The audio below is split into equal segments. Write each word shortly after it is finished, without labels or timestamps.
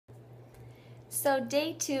So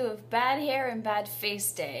day 2 of bad hair and bad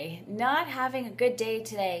face day. Not having a good day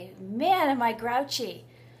today. Man, am I grouchy.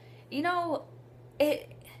 You know,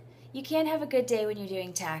 it you can't have a good day when you're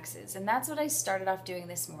doing taxes, and that's what I started off doing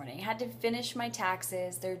this morning. I had to finish my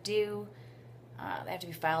taxes. They're due, they have to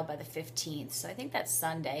be filed by the 15th, so I think that's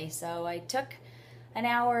Sunday. So I took an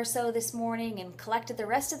hour or so this morning and collected the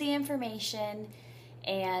rest of the information,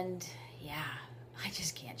 and yeah, I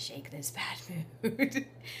just can't shake this bad mood.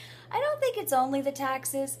 I don't think it's only the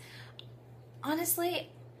taxes. Honestly,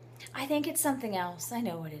 I think it's something else. I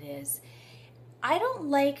know what it is. I don't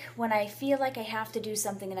like when I feel like I have to do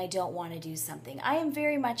something and I don't want to do something. I am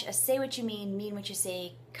very much a say what you mean what you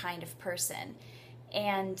say kind of person.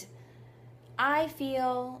 And I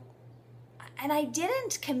feel, and I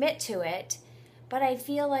didn't commit to it, but I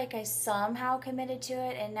feel like I somehow committed to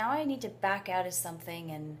it, and now I need to back out of something,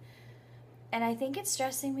 and I think it's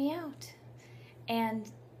stressing me out. And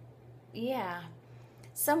yeah,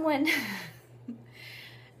 someone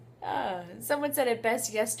someone said it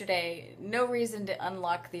best yesterday, no reason to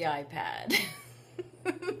unlock the iPad.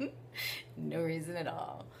 No reason at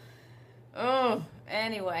all. Oh,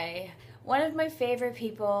 anyway, one of my favorite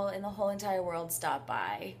people in the whole entire world stopped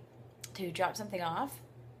by to drop something off.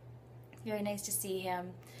 Very nice to see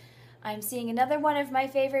him. I'm seeing another one of my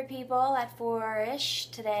favorite people at 4-ish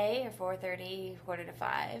today, or 4:30, quarter to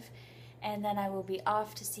 5. And then I will be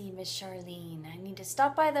off to see Miss Charlene. I need to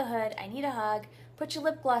stop by the hood. I need a hug. Put your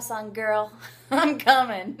lip gloss on, girl. I'm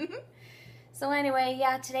coming. So anyway,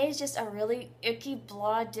 yeah, today's just a really icky,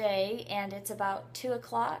 blah day, and it's about 2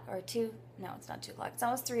 o'clock, or 2, no, it's not 2 o'clock. It's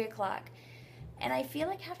almost 3 o'clock. And I feel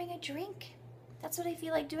like having a drink. That's what I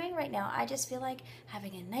feel like doing right now. I just feel like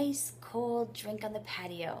having a nice, cold drink on the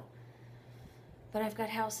patio. But I've got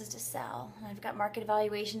houses to sell, and I've got market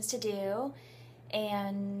evaluations to do.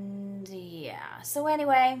 And yeah, so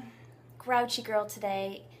anyway, grouchy girl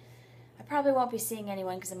today. I probably won't be seeing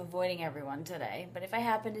anyone because I'm avoiding everyone today. But if I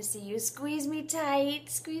happen to see you, squeeze me tight,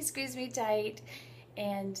 squeeze me tight.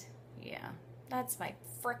 And yeah, that's my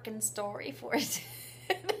frickin' story for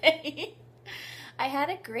today. I had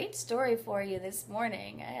a great story for you this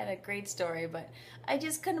morning. I had a great story, but I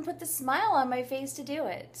just couldn't put the smile on my face to do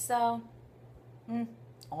it. So,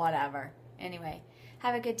 whatever. Anyway.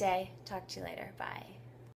 Have a good day. Talk to you later. Bye.